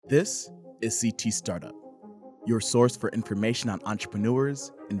This is CT Startup, your source for information on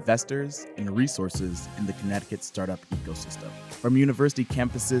entrepreneurs, investors, and resources in the Connecticut startup ecosystem. From university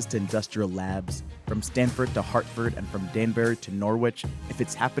campuses to industrial labs, from Stanford to Hartford, and from Danbury to Norwich, if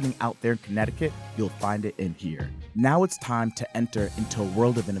it's happening out there in Connecticut, you'll find it in here. Now it's time to enter into a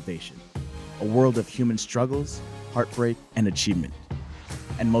world of innovation, a world of human struggles, heartbreak, and achievement,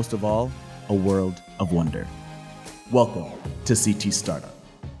 and most of all, a world of wonder. Welcome to CT Startup.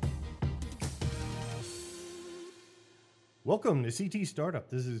 Welcome to CT Startup.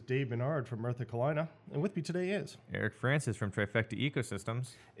 This is Dave Bernard from North Carolina, and with me today is Eric Francis from Trifecta Ecosystems.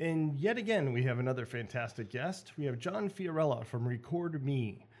 And yet again, we have another fantastic guest. We have John Fiorella from Record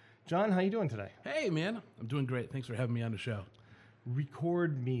Me. John, how you doing today? Hey, man. I'm doing great. Thanks for having me on the show.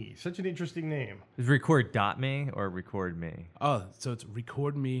 Record Me. Such an interesting name. Is record.me or record me? Oh, so it's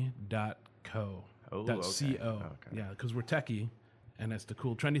recordme.co. Oh, .co. okay. Yeah, because we're techie, and that's the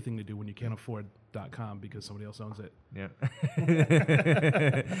cool, trendy thing to do when you can't afford .com because somebody else owns it. Yeah.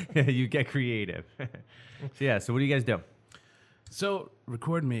 You get creative. So what do you guys do? So,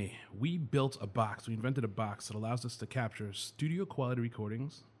 Record Me. We built a box. We invented a box that allows us to capture studio quality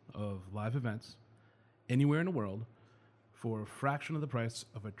recordings of live events anywhere in the world for a fraction of the price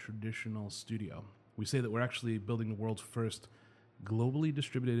of a traditional studio. We say that we're actually building the world's first globally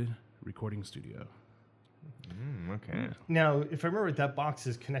distributed recording studio. Okay. Now, if I remember, that box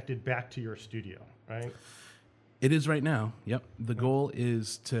is connected back to your studio, right? It is right now. Yep. The goal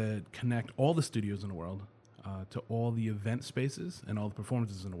is to connect all the studios in the world to all the event spaces and all the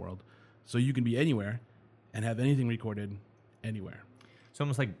performances in the world, so you can be anywhere and have anything recorded anywhere. It's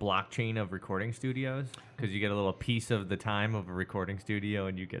almost like blockchain of recording studios because you get a little piece of the time of a recording studio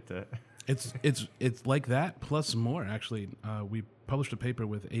and you get to... It's like that plus more, actually. We published a paper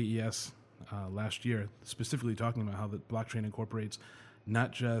with AES last year specifically talking about how the blockchain incorporates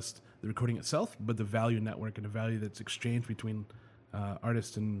not just the recording itself, but the value network and the value that's exchanged between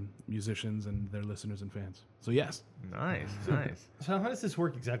artists and musicians and their listeners and fans. So yes. Nice. So how does this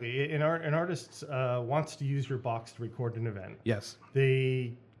work exactly? An artist wants to use your box to record an event. Yes.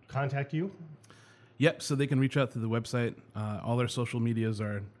 They contact you? Yep, so they can reach out to the website. All our social medias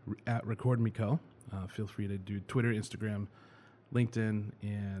are at RecordMeCo. Feel free to do Twitter, Instagram, LinkedIn,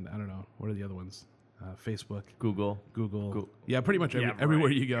 and I don't know, what are the other ones? Facebook. Google. Yeah, pretty much everywhere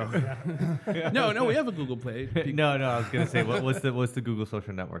you go. No, we have a Google Play. No, I was going to say, what's the Google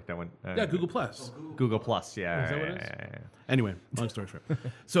social network that one? Yeah, Google Plus. Google Plus, yeah. Is that what it is? Yeah. Anyway, long story short.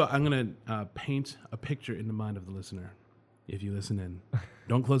 So I'm going to paint a picture in the mind of the listener. If you listen in.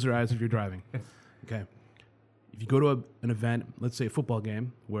 Don't close your eyes if you're driving. Okay. If you go to an event, let's say a football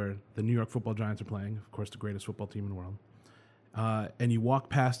game, where the New York Football Giants are playing, of course, the greatest football team in the world, and you walk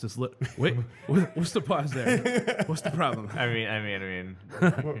past this... Wait, what's the pause there? What's the problem? I mean.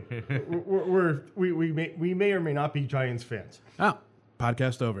 we may or may not be Giants fans. Oh,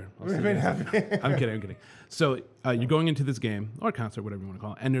 podcast over. I'm kidding. So you're going into this game, or concert, whatever you want to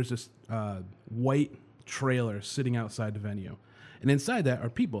call it, and there's this white trailer sitting outside the venue. And inside that are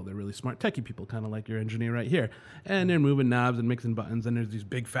people. They're really smart, techie people, kind of like your engineer right here. And they're moving knobs and mixing buttons, and there's these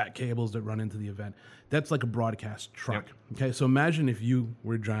big fat cables that run into the event. That's like a broadcast truck. Yep. Okay, so imagine if you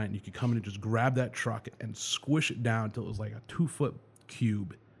were a giant, you could come in and just grab that truck and squish it down until it was like a 2-foot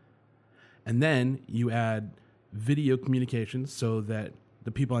cube. And then you add video communications so that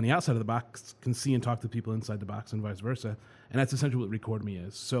the people on the outside of the box can see and talk to people inside the box and vice versa. And that's essentially what Record Me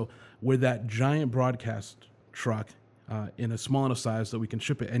is. So we're that giant broadcast truck in a small enough size that we can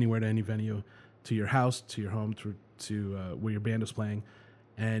ship it anywhere to any venue, to your house, to your home, to where your band is playing.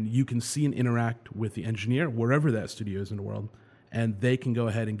 And you can see and interact with the engineer, wherever that studio is in the world, and they can go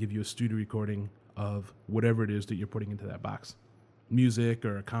ahead and give you a studio recording of whatever it is that you're putting into that box. Music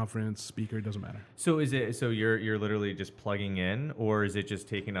or a conference, speaker, it doesn't matter. So you're literally just plugging in, or is it just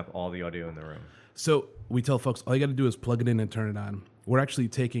taking up all the audio in the room? So we tell folks, all you got to do is plug it in and turn it on. We're actually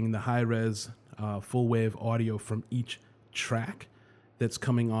taking the high-res full wave audio from each track that's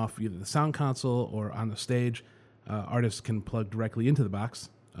coming off either the sound console or on the stage. Artists can plug directly into the box,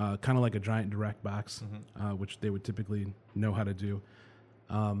 kind of like a giant direct box, which they would typically know how to do.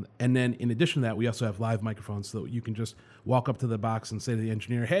 And then in addition to that, we also have live microphones, so that you can just walk up to the box and say to the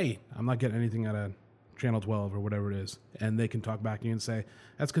engineer, hey, I'm not getting anything out of channel 12 or whatever it is. And they can talk back to you and say,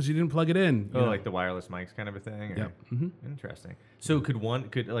 that's because you didn't plug it in. Oh, like the wireless mics kind of a thing? Yep. Interesting. So could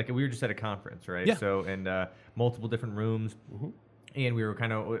like we were just at a conference, right? Yeah. So, and multiple different rooms. And we were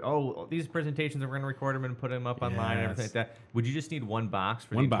kind of, these presentations, we're going to record them and put them up online and everything like that. Would you just need one box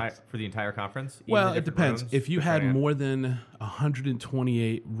for the entire conference? Well, it depends. If you had more than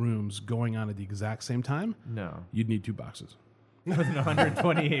 128 rooms going on at the exact same time, no, you'd need 2 boxes. within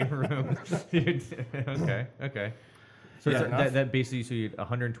 128 rooms. Okay. So that basically, so you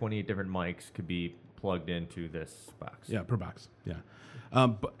 128 different mics could be plugged into this box. Yeah, per box. Yeah.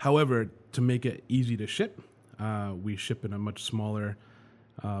 But however, to make it easy to ship, we ship in a much smaller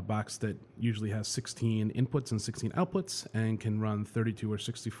box that usually has 16 inputs and 16 outputs and can run 32 or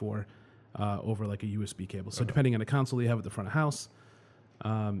 64 over like a USB cable. So depending on the console you have at the front of house,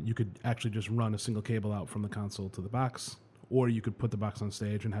 you could actually just run a single cable out from the console to the box, or you could put the box on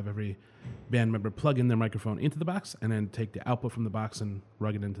stage and have every band member plug in their microphone into the box and then take the output from the box and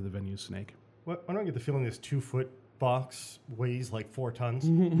rug it into the venue's snake. I don't get the feeling this 2-foot box weighs like 4 tons.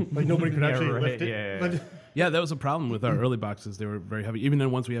 Like nobody could actually lift it. Yeah, that was a problem with our early boxes. They were very heavy. Even the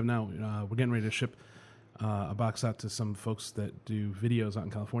ones we have now, we're getting ready to ship a box out to some folks that do videos out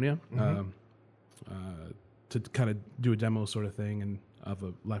in California to kind of do a demo sort of thing and of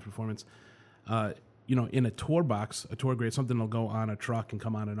a live performance. In a tour box, a tour grade, something that'll go on a truck and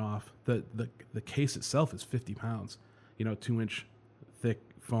come on and off. The case itself is 50 pounds. 2-inch thick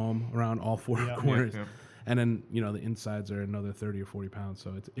foam around all 4 corners. Yeah. And then, the insides are another 30 or 40 pounds,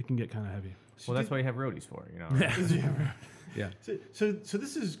 so it can get kind of heavy. Well, that's why you have roadies for, Yeah. So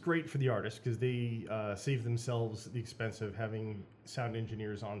this is great for the artists because they save themselves the expense of having sound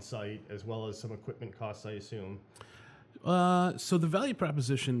engineers on site as well as some equipment costs, I assume. So the value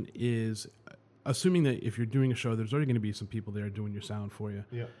proposition is assuming that if you're doing a show, there's already going to be some people there doing your sound for you.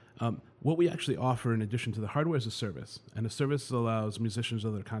 Yeah. What we actually offer in addition to the hardware is a service. And the service allows musicians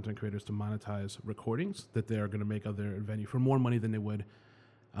and other content creators to monetize recordings that they are going to make of their venue for more money than they would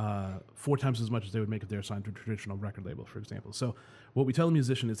 4 times as much as they would make if they're signed to a traditional record label, for example. So what we tell the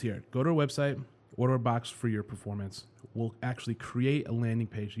musician is here, go to our website, order a box for your performance. We'll actually create a landing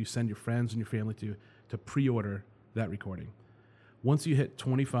page you send your friends and your family to pre-order that recording. Once you hit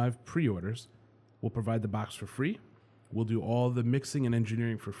 25 pre-orders, we'll provide the box for free. We'll do all the mixing and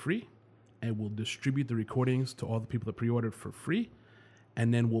engineering for free, and we'll distribute the recordings to all the people that pre-ordered for free,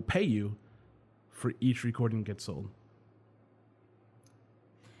 and then we'll pay you for each recording that gets sold.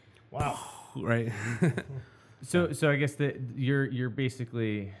 Wow. Right? So I guess that you're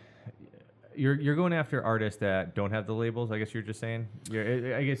basically you're going after artists that don't have the labels. I guess you're just saying.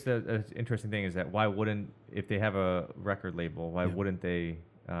 I guess the interesting thing is that why wouldn't, if they have a record label, why wouldn't they?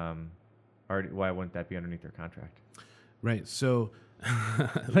 Why wouldn't that be underneath their contract? Right. So, so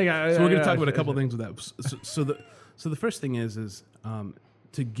we're going to talk about a couple of things with that. So the first thing is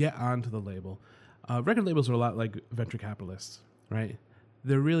to get onto the label. Record labels are a lot like venture capitalists, right?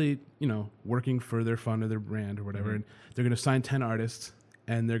 They're really, working for their fund or their brand or whatever, and they're going to sign 10 artists,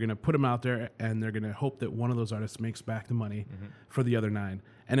 and they're going to put them out there, and they're going to hope that one of those artists makes back the money for the other 9.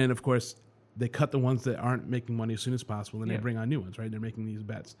 And then, of course, they cut the ones that aren't making money as soon as possible, and they bring on new ones, right? They're making these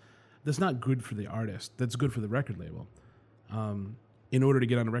bets. That's not good for the artist. That's good for the record label. In order to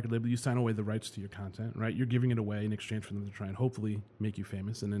get on a record label, you sign away the rights to your content, right? You're giving it away in exchange for them to try and hopefully make you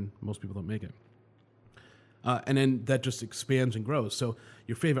famous, and then most people don't make it. And then that just expands and grows. So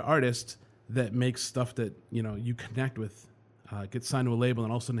your favorite artist that makes stuff that you connect with gets signed to a label,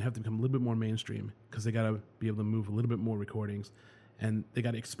 and all of a sudden they have to become a little bit more mainstream because they got to be able to move a little bit more recordings, and they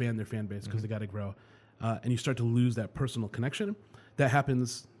got to expand their fan base because they got to grow. And you start to lose that personal connection. That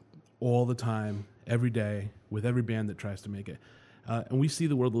happens all the time, every day, with every band that tries to make it. And we see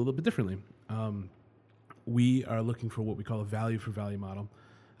the world a little bit differently. We are looking for what we call a value for value model.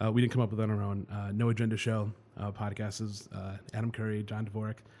 We didn't come up with that on our own. No Agenda Show podcast is Adam Curry, John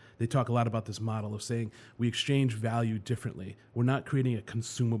Dvorak. They talk a lot about this model of saying we exchange value differently. We're not creating a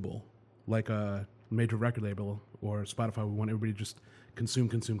consumable like a major record label or Spotify. We want everybody to just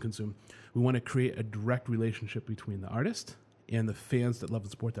consume. We want to create a direct relationship between the artist and the fans that love and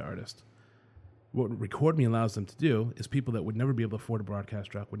support the artist. What Record Me allows them to do is people that would never be able to afford a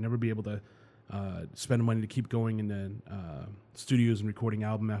broadcast truck, would never be able to spend money to keep going into studios and recording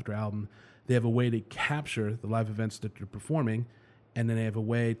album after album. They have a way to capture the live events that they're performing, and then they have a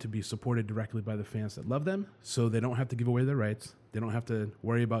way to be supported directly by the fans that love them, so they don't have to give away their rights. They don't have to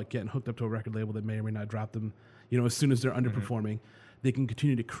worry about getting hooked up to a record label that may or may not drop them, as soon as they're underperforming. They can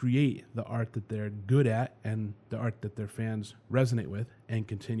continue to create the art that they're good at and the art that their fans resonate with, and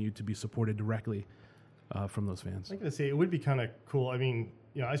continue to be supported directly from those fans. I'm going to say it would be kind of cool. I mean,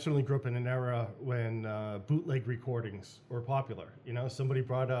 I certainly grew up in an era when bootleg recordings were popular. Somebody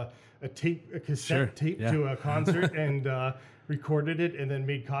brought a cassette tape to a concert and recorded it, and then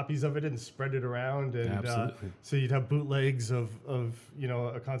made copies of it and spread it around. And so you'd have bootlegs of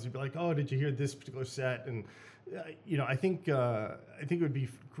a concert. Be like, oh, did you hear this particular set? And I think it would be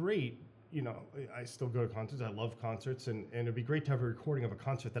great I still go to concerts. I love concerts, and it'd be great to have a recording of a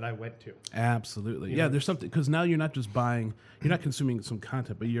concert that I went to. Absolutely. Yeah, there's something, because now you're not just buying, you're not consuming some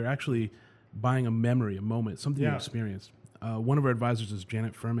content, but you're actually buying a memory, a moment, something you experienced. One of our advisors is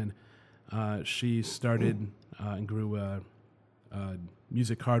Janet Furman. She started and grew a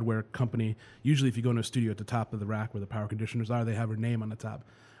music hardware company. Usually if you go into a studio, at the top of the rack where the power conditioners are, they have her name on the top.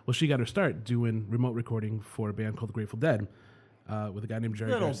 Well, she got her start doing remote recording for a band called the Grateful Dead with a guy named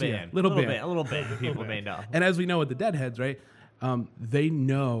Jerry Garcia. Little band people may know. And as we know with the Deadheads, right, they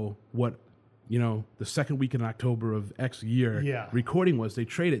know what, the second week in October of X year recording was. They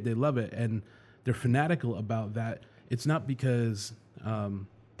trade it, they love it, and they're fanatical about that. It's not because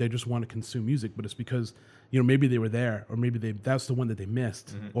they just want to consume music, but it's because maybe they were there, or maybe that's the one that they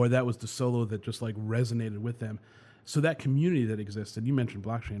missed, or that was the solo that just like resonated with them. So that community that exists, and you mentioned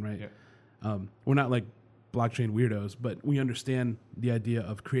blockchain, right? Yeah. We're not like blockchain weirdos, but we understand the idea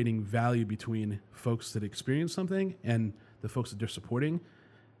of creating value between folks that experience something and the folks that they're supporting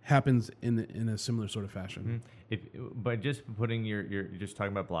happens in a similar sort of fashion. But just putting you're just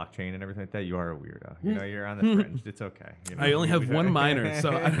talking about blockchain and everything like that, you are a weirdo. You're on the fringe. It's okay. I only have one minor,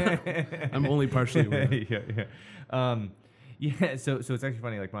 so I'm only partially aware. So it's actually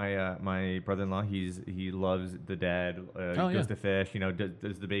funny. Like my brother-in-law, he loves the Dead. Goes to Fish.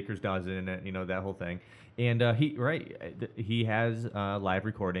 Does the Baker's Dozen. That whole thing. And he has live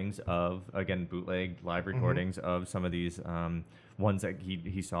recordings of, again, bootleg live recordings of some of these ones that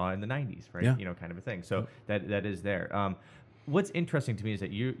he saw in the 90s, right? Yeah. Kind of a thing. So that is there. What's interesting to me is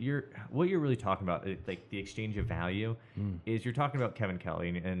that what you're really talking about, like the exchange of value, is you're talking about Kevin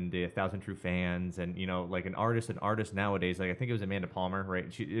Kelly and the 1,000 True Fans, and like an artist nowadays. Like I think it was Amanda Palmer, right?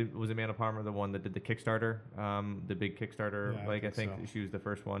 It was Amanda Palmer, the one that did the Kickstarter, the big Kickstarter. I think so. She was the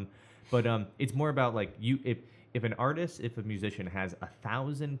first one. But it's more about like if a musician has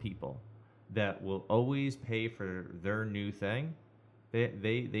 1,000 people that will always pay for their new thing,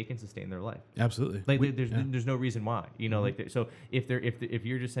 they can sustain their life. Absolutely. Like there's no reason why, like so if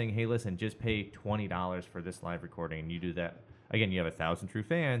you're just saying, hey, listen, just pay $20 for this live recording, and you do that again, you have 1,000 True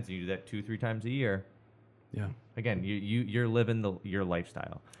Fans, and you do that 2-3 times a year. Yeah. Again, you're living your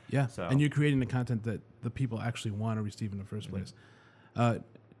lifestyle. Yeah. So. And you're creating the content that the people actually want to receive in the first place.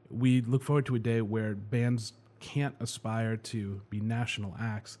 We look forward to a day where bands can't aspire to be national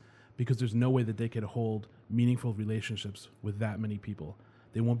acts because there's no way that they could hold meaningful relationships with that many people.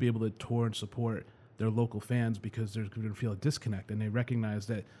 They won't be able to tour and support their local fans because they're going to feel a disconnect, and they recognize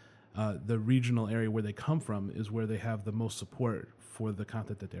that the regional area where they come from is where they have the most support for the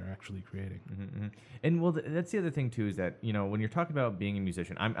content that they're actually creating. And well, that's the other thing too, is that when you're talking about being a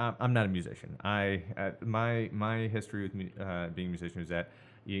musician, I'm not a musician. My history with being a musician is that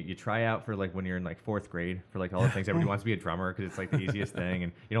you try out for like when you're in like 4th grade for like all the things. Everybody wants to be a drummer because it's like the easiest thing,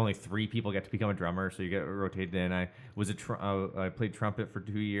 and only 3 people get to become a drummer, so you get rotated in. I played trumpet for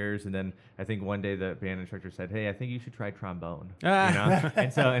 2 years, and then I think one day the band instructor said, "Hey, I think you should try trombone."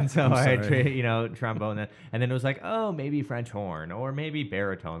 and so I tried trombone, and then it was like, oh, maybe French horn or maybe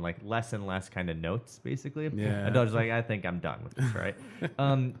baritone, like less and less kind of notes basically. Yeah. And I was like, I think I'm done with this, right?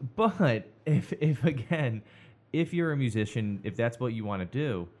 But if you're a musician, if that's what you want to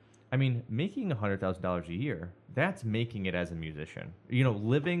do, I mean, making $100,000 a year, that's making it as a musician.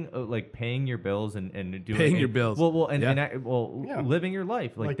 Living, like paying your bills and doing paying your bills. Living your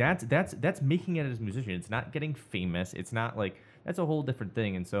life, like that's making it as a musician. It's not getting famous. It's not like that's a whole different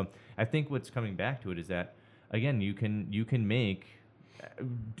thing. And so I think what's coming back to it is that again, you can make,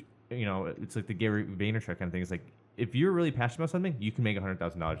 it's like the Gary Vaynerchuk kind of thing. It's like if you're really passionate about something, you can make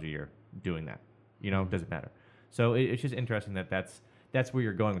 $100,000 a year doing that. It doesn't matter. So it's just interesting that's where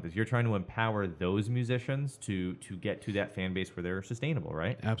you're going with this. You're trying to empower those musicians to get to that fan base where they're sustainable,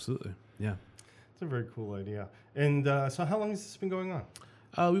 right? Absolutely. Yeah. It's a very cool idea. And so how long has this been going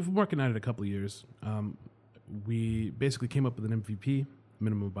on? We've been working at it a couple of years. We basically came up with an MVP,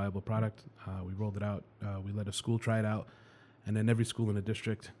 minimum viable product. We rolled it out. We let a school try it out. And then every school in the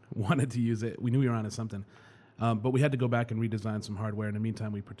district wanted to use it. We knew we were onto something. But we had to go back and redesign some hardware. In the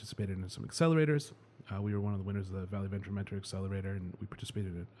meantime, we participated in some accelerators. We were one of the winners of the Valley Venture Mentor Accelerator, and we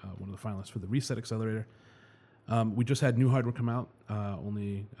participated in one of the finalists for the Reset Accelerator. We just had new hardware come out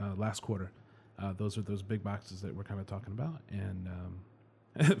only last quarter. Those are those big boxes that we're kind of talking about.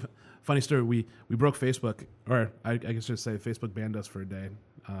 And funny story, we broke Facebook, or I guess just say Facebook banned us for a day.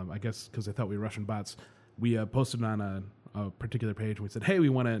 I guess because they thought we were Russian bots. We posted on a particular page, and we said, hey, we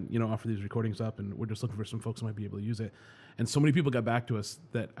want to offer these recordings up, and we're just looking for some folks who might be able to use it. And so many people got back to us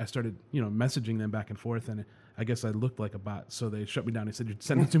that I started messaging them back and forth, and I guess I looked like a bot, so they shut me down. They said, you're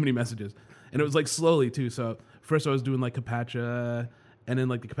sending too many messages. And it was like slowly too. So first I was doing like Capacha, And then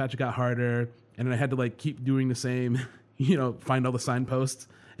like the CAPTCHA got harder, and then I had to like keep doing the same, find all the signposts,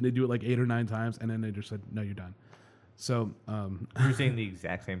 and they do it like 8 or 9 times, and then they just said, no, you're done. So you're saying the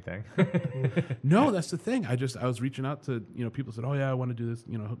exact same thing. No, that's the thing. I was reaching out to people said, oh yeah, I want to do this,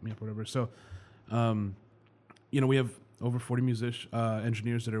 hook me up, whatever. So we have over 40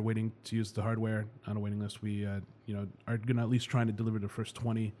 engineers that are waiting to use the hardware on a waiting list. We are going to at least trying to deliver the first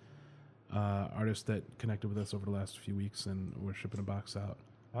 20 artists that connected with us over the last few weeks, and we're shipping a box out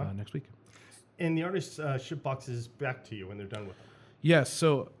next week. And the artists ship boxes back to you when they're done with them. Yes.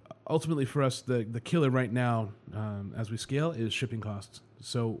 So ultimately for us, the killer right now, as we scale, is shipping costs.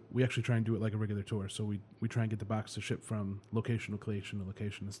 So we actually try and do it like a regular tour. So we try and get the box to ship from location to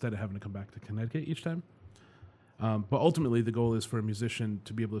location instead of having to come back to Connecticut each time. But ultimately, the goal is for a musician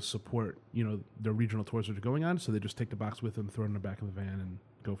to be able to support, their regional tours that are going on. So they just take the box with them, throw it in the back of the van, and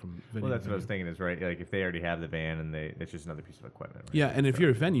go from venue. Well, that's what I was thinking is, right, like if they already have the van and it's just another piece of equipment. Right? Yeah, and if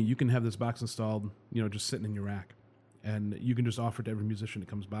you're a venue, you can have this box installed, just sitting in your rack. And you can just offer it to every musician that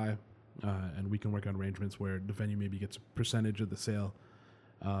comes by, and we can work on arrangements where the venue maybe gets a percentage of the sale,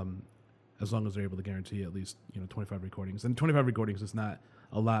 as long as they're able to guarantee at least 25 recordings. And 25 recordings is not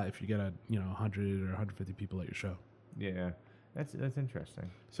a lot if you get 100 or 150 people at your show. Yeah, that's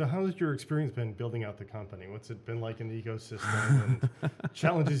interesting. So how has your experience been building out the company? What's it been like in the ecosystem and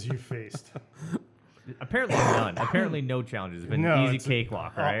challenges you faced? Apparently none. Apparently no challenges. It's been an easy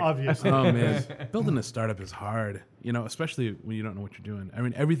cakewalk, right? Obviously. Oh, man. Building a startup is hard, especially when you don't know what you're doing. I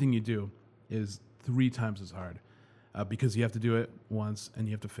mean, everything you do is 3 times as hard because you have to do it once and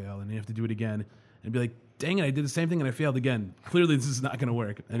you have to fail and you have to do it again and be like, dang it, I did the same thing and I failed again. Clearly this is not going to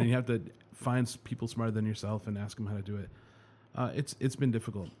work. And then you have to find people smarter than yourself and ask them how to do it. It's been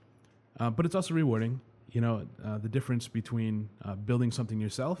difficult, but it's also rewarding. The difference between building something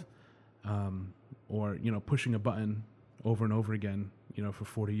yourself or pushing a button over and over again, for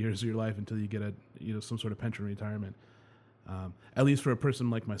 40 years of your life until you get some sort of pension retirement. At least for a person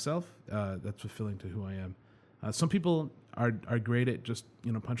like myself, that's fulfilling to who I am. Some people are great at just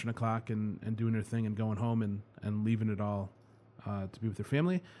punching a clock and doing their thing and going home and leaving it all to be with their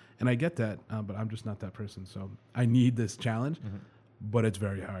family, and I get that, but I'm just not that person. So I need this challenge, but it's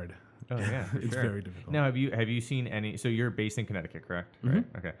very hard. Oh yeah, it's very difficult. Now, have you seen any? So you're based in Connecticut, correct? Mm-hmm. Right.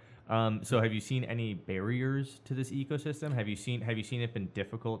 Okay. So have you seen any barriers to this ecosystem? Have you seen it been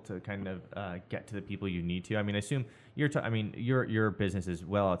difficult to kind of get to the people you need to? I mean, I assume your business is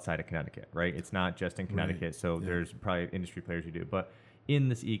well outside of Connecticut, right? It's not just in Connecticut, right. So there's probably industry players who do. But in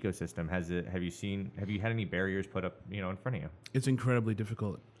this ecosystem, have you had any barriers put up, in front of you? It's incredibly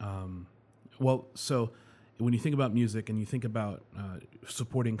difficult. So when you think about music and you think about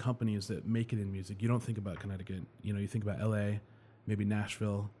supporting companies that make it in music, you don't think about Connecticut. You think about LA, maybe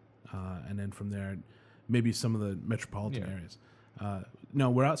Nashville. And then from there, maybe some of the metropolitan areas. No,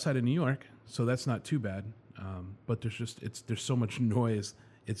 we're outside of New York, so that's not too bad. But there's so much noise.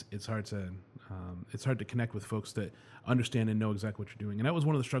 It's hard to connect with folks that understand and know exactly what you're doing. And that was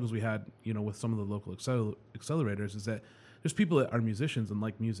one of the struggles we had, with some of the local accelerators, is that there's people that are musicians and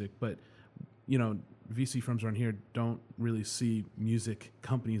like music, but VC firms around here don't really see music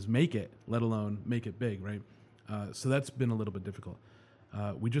companies make it, let alone make it big, right? So that's been a little bit difficult.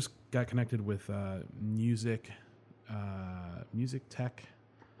 We just got connected with Music Tech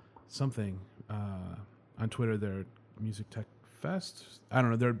something on Twitter. They're Music Tech Fest. I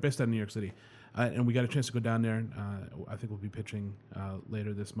don't know. They're based out of New York City. And we got a chance to go down there. I think we'll be pitching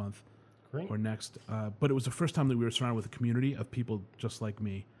later this month or next. But it was the first time that we were surrounded with a community of people just like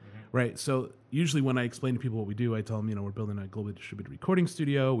me. Mm-hmm. Right. So usually when I explain to people what we do, I tell them, we're building a globally distributed recording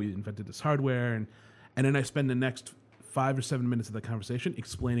studio. We invented this hardware. And then I spend the next 5 or 7 minutes of the conversation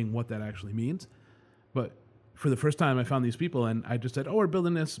explaining what that actually means. But for the first time, I found these people, and I just said, we're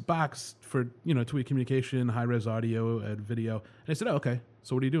building this box for, two-way communication, high-res audio and video. And I said, okay,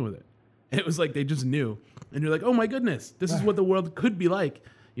 so what are you doing with it? And it was like they just knew. And you're like, oh, my goodness, this is what the world could be like,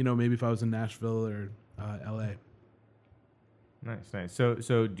 maybe if I was in Nashville or L.A. Nice.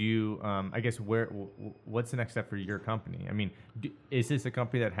 So do you? I guess what's the next step for your company? I mean, is this a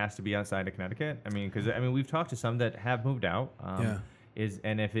company that has to be outside of Connecticut? I mean, because we've talked to some that have moved out.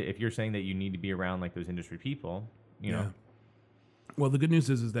 If you're saying that you need to be around like those industry people, you know. Well, the good news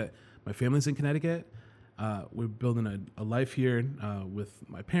is that my family's in Connecticut. We're building a life here with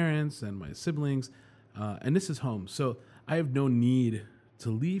my parents and my siblings, and this is home. So I have no need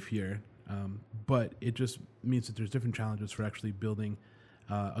to leave here. But it just means that there's different challenges for actually building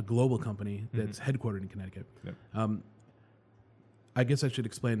a global company that's headquartered in Connecticut. Yep. I guess I should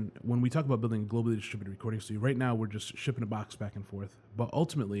explain, when we talk about building a globally distributed recording studio, right now we're just shipping a box back and forth. But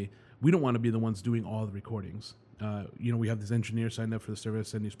ultimately, we don't want to be the ones doing all the recordings. We have these engineers signed up for the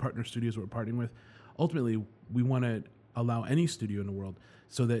service and these partner studios we're partnering with. Ultimately, we want to allow any studio in the world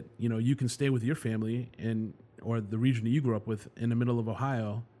so that, you can stay with your family or the region that you grew up with in the middle of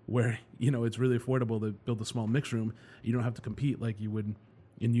Ohio where, it's really affordable to build a small mix room. You don't have to compete like you would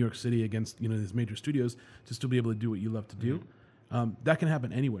in New York City against, these major studios to still be able to do what you love to do. That can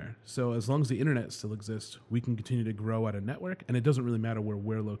happen anywhere. So as long as the internet still exists, we can continue to grow at a network, and it doesn't really matter where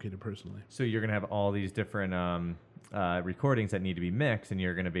we're located personally. So you're going to have all these different recordings that need to be mixed, and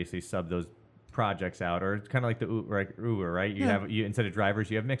you're going to basically sub those projects out, or it's kind of like the Uber, right? You instead of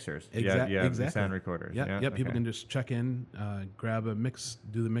drivers, you have mixers. Exactly. You have the sound recorders. Yeah. Okay. People can just check in, grab a mix,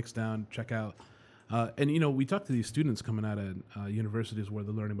 do the mix down, check out. And we talk to these students coming out of universities where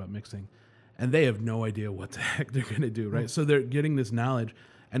they're learning about mixing, and they have no idea what the heck they're going to do, right? So they're getting this knowledge,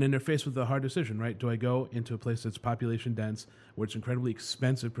 and then they're faced with a hard decision, right? Do I go into a place that's population dense, where it's incredibly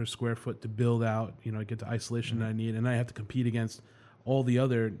expensive per square foot to build out, get the isolation that I need, and I have to compete against all the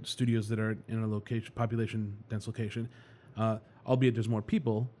other studios that are in a population dense location, albeit there's more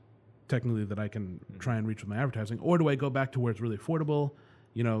people, technically, that I can try and reach with my advertising? Or do I go back to where it's really affordable,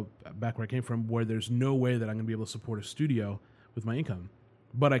 back where I came from, where there's no way that I'm going to be able to support a studio with my income,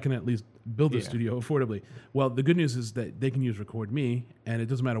 but I can at least build a studio affordably? Well, the good news is that they can use Record Me, and it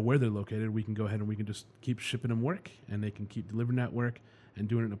doesn't matter where they're located. We can go ahead and we can just keep shipping them work, and they can keep delivering that work and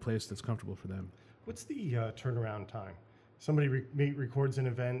doing it in a place that's comfortable for them. What's the turnaround time? Somebody records an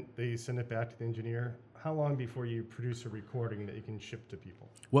event, they send it back to the engineer. How long before you produce a recording that you can ship to people?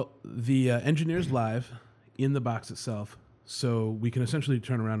 Well, the engineer's live in the box itself, so we can essentially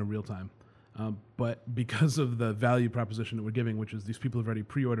turn around in real time. But because of the value proposition that we're giving, which is these people have already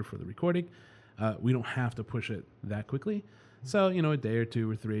pre-ordered for the recording, we don't have to push it that quickly. So, a day or 2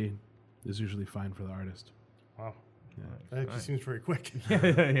 or 3 is usually fine for the artist. Wow. Yeah. That just seems very quick. Yeah,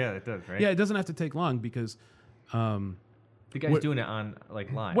 it does, right? Yeah, it doesn't have to take long because... the guy's doing it on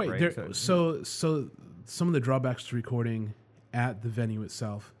live, right? Right? So some of the drawbacks to recording at the venue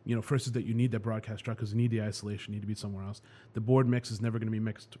itself, first is that you need that broadcast truck because you need the isolation, you need to be somewhere else. The board mix is never going to be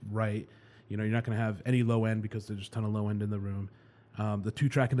mixed right. You're not going to have any low end because there's a ton of low end in the room. The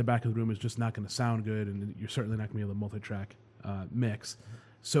 2-track in the back of the room is just not going to sound good, and you're certainly not going to be able to multi-track mix.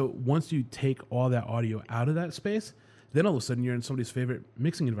 So once you take all that audio out of that space, then all of a sudden you're in somebody's favorite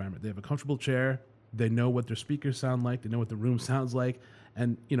mixing environment. They have a comfortable chair. They know what their speakers sound like. They know what the room sounds like.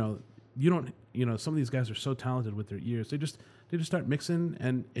 And, some of these guys are so talented with their ears. They just start mixing,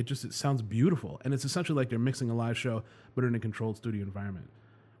 and it sounds beautiful. And it's essentially like they're mixing a live show, but in a controlled studio environment.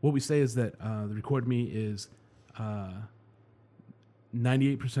 What we say is that the Record Me is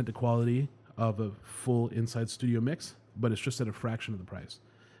 98% the quality of a full inside studio mix, but it's just at a fraction of the price.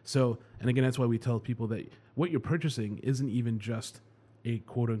 So, and again, that's why we tell people that what you're purchasing isn't even just a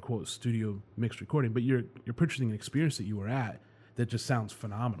quote-unquote studio mixed recording, but you're purchasing an experience that you were at that just sounds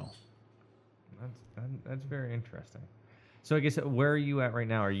phenomenal. That's very interesting. So I guess where are you at right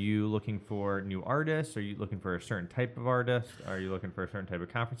now? Are you looking for new artists? Are you looking for a certain type of artist? Are you looking for a certain type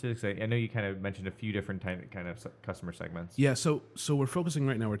of conferences? I know you kind of mentioned a few different kind of customer segments. Yeah, so we're focusing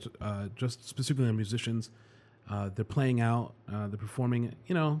right now. We're just specifically on musicians. They're playing out. They're performing,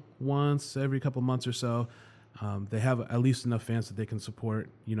 once every couple months or so. They have at least enough fans that they can support,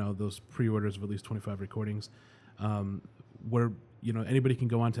 those pre-orders of at least 25 recordings. Anybody can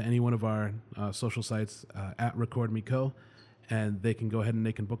go onto any one of our social sites at Record Me Co, and they can go ahead and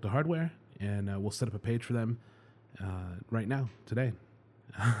they can book the hardware, and we'll set up a page for them right now, today.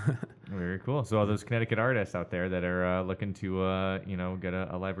 Very cool. So all those Connecticut artists out there that are looking to, get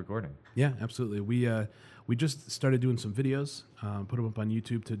a live recording. Yeah, absolutely. We just started doing some videos, put them up on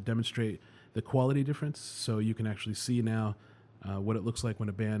YouTube to demonstrate the quality difference, so you can actually see now what it looks like when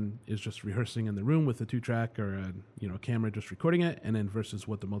a band is just rehearsing in the room with a 2-track or a camera just recording it, and then versus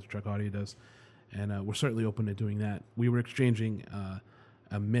what the multi-track audio does. And we're certainly open to doing that. We were exchanging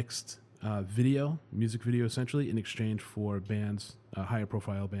a mixed music video essentially, in exchange for bands, higher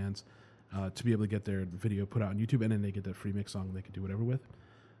profile bands, to be able to get their video put out on YouTube, and then they get that free mix song they could do whatever with.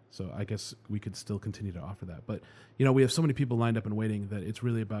 So I guess we could still continue to offer that. But, we have so many people lined up and waiting that it's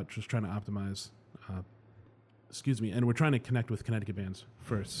really about just trying to optimize, and we're trying to connect with Connecticut bands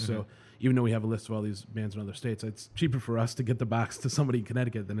first. Mm-hmm. So even though we have a list of all these bands in other states, it's cheaper for us to get the box to somebody in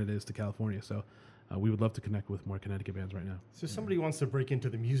Connecticut than it is to California. So we would love to connect with more Connecticut bands right now. So somebody wants to break into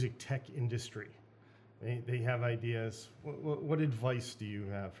the music tech industry. They have ideas. What advice do you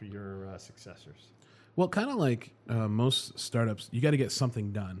have for your successors? Well, kind of like most startups, you got to get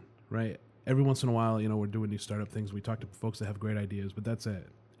something done, right? every once in a while, we're doing these startup things. We talk to folks that have great ideas, but that's it.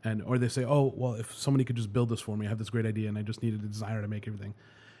 Or they say, oh, well, if somebody could just build this for me, I have this great idea and I just needed a designer to make everything.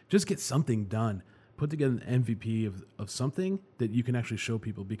 Just get something done. Put together an MVP of something that you can actually show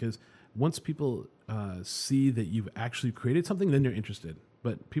people, because once people see that you've actually created something, then they're interested.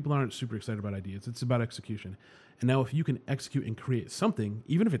 But people aren't super excited about ideas. It's about execution. And now if you can execute and create something,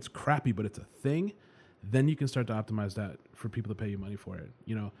 even if it's crappy, but it's a thing, then you can start to optimize that for people to pay you money for it.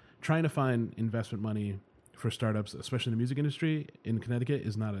 Trying to find investment money for startups, especially in the music industry in Connecticut,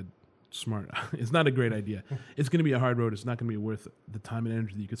 is not it's not a great idea. It's going to be a hard road. It's not going to be worth the time and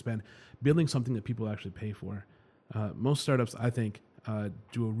energy that you could spend building something that people actually pay for. Most startups, I think,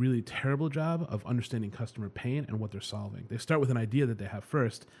 do a really terrible job of understanding customer pain and what they're solving. They start with an idea that they have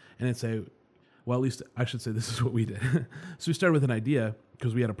first and then say, well, at least I should say this is what we did. So we started with an idea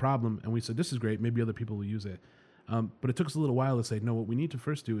because we had a problem and we said, this is great. Maybe other people will use it. But it took us a little while to say, no, what we need to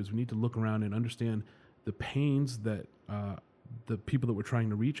first do is we need to look around and understand the pains that the people that we're trying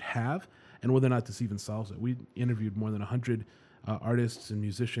to reach have and whether or not this even solves it. We interviewed more than 100 artists and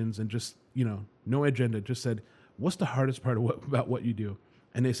musicians and just, no agenda, just said, what's the hardest part about what you do?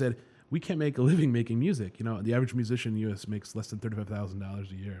 And they said, we can't make a living making music. The average musician in the U.S. makes less than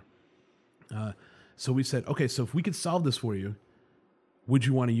 $35,000 a year. So we said, okay, so if we could solve this for you, would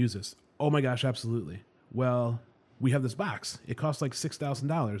you want to use this? Oh my gosh, absolutely. Well, we have this box. It costs like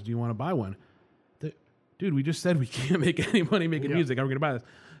 $6,000. Do you want to buy one? Dude, we just said we can't make any money making music. How are we going to buy this?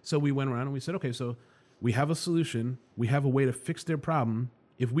 So we went around and we said, okay, so we have a solution. We have a way to fix their problem.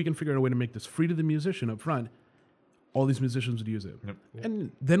 If we can figure out a way to make this free to the musician up front, all these musicians would use it. Yep.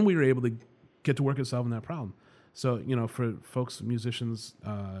 And then we were able to get to work at solving that problem. So, for folks, musicians,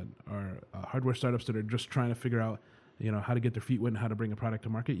 or hardware startups that are just trying to figure out, how to get their feet wet and how to bring a product to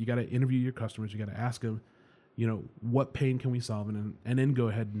market, you got to interview your customers. You got to ask them, what pain can we solve? And then go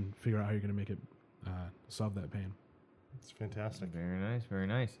ahead and figure out how you're going to make it solve that pain. It's fantastic. Very nice. Very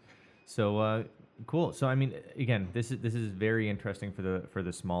nice. So, cool. So, I mean, again, this is very interesting for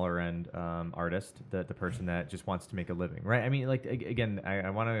the smaller end artist, the person that just wants to make a living, right? I mean, like, again, I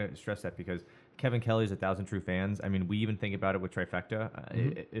want to stress that because Kevin Kelly's 1,000 True Fans. I mean, we even think about it with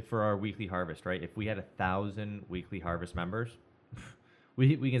Trifecta for our weekly harvest, right? If we had 1,000 weekly harvest members,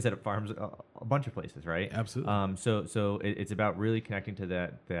 we can set up farms a bunch of places, right? Absolutely. So it's about really connecting to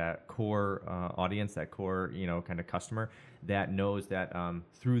that core audience, that core kind of customer that knows that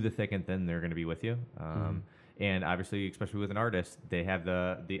through the thick and thin they're going to be with you. And obviously, especially with an artist, they have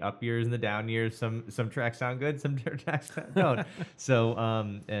the up years and the down years. Some tracks sound good, some tracks don't. So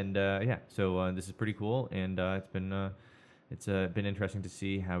this is pretty cool, and it's been interesting to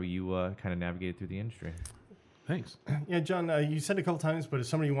see how you kind of navigated through the industry. Thanks. Yeah, John, you said a couple times, but if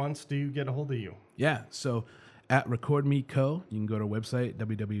somebody wants to get a hold of you. Yeah, so at Record Me Co, you can go to our website,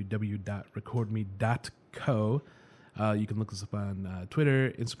 www.recordme.co. You can look us up on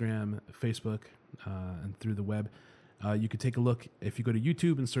Twitter, Instagram, Facebook, and through the web. You could take a look. If you go to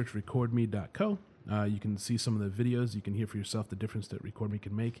YouTube and search recordme.co, you can see some of the videos. You can hear for yourself the difference that Record Me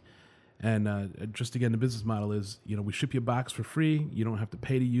can make. And just again, the business model is, we ship you a box for free. You don't have to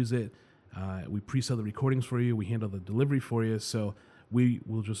pay to use it. We pre-sell the recordings for you. We handle the delivery for you. So we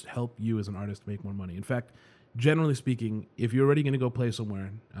will just help you as an artist make more money. In fact, generally speaking, if you're already going to go play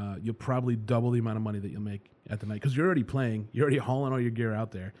somewhere, you'll probably double the amount of money that you'll make at the night because you're already playing. You're already hauling all your gear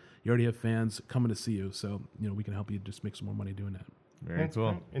out there. You already have fans coming to see you. So, we can help you just make some more money doing that. Very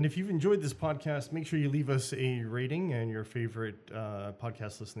cool. Great. And if you've enjoyed this podcast, make sure you leave us a rating and your favorite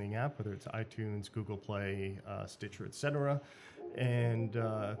podcast listening app, whether it's iTunes, Google Play, Stitcher, etc. And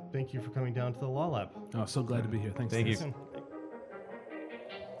thank you for coming down to the Law Lab. Oh, so glad to be here. Thanks. Thank you.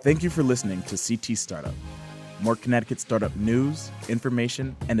 Thank you for listening to CT Startup. More Connecticut startup news,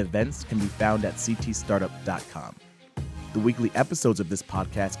 information, and events can be found at ctstartup.com. The weekly episodes of this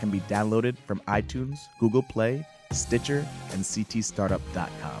podcast can be downloaded from iTunes, Google Play, Stitcher, and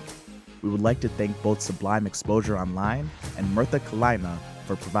ctstartup.com. We would like to thank both Sublime Exposure Online and Mirtha Kalaina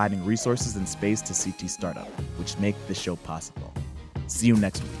for providing resources and space to CT Startup, which make this show possible. See you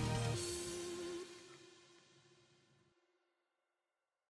next week.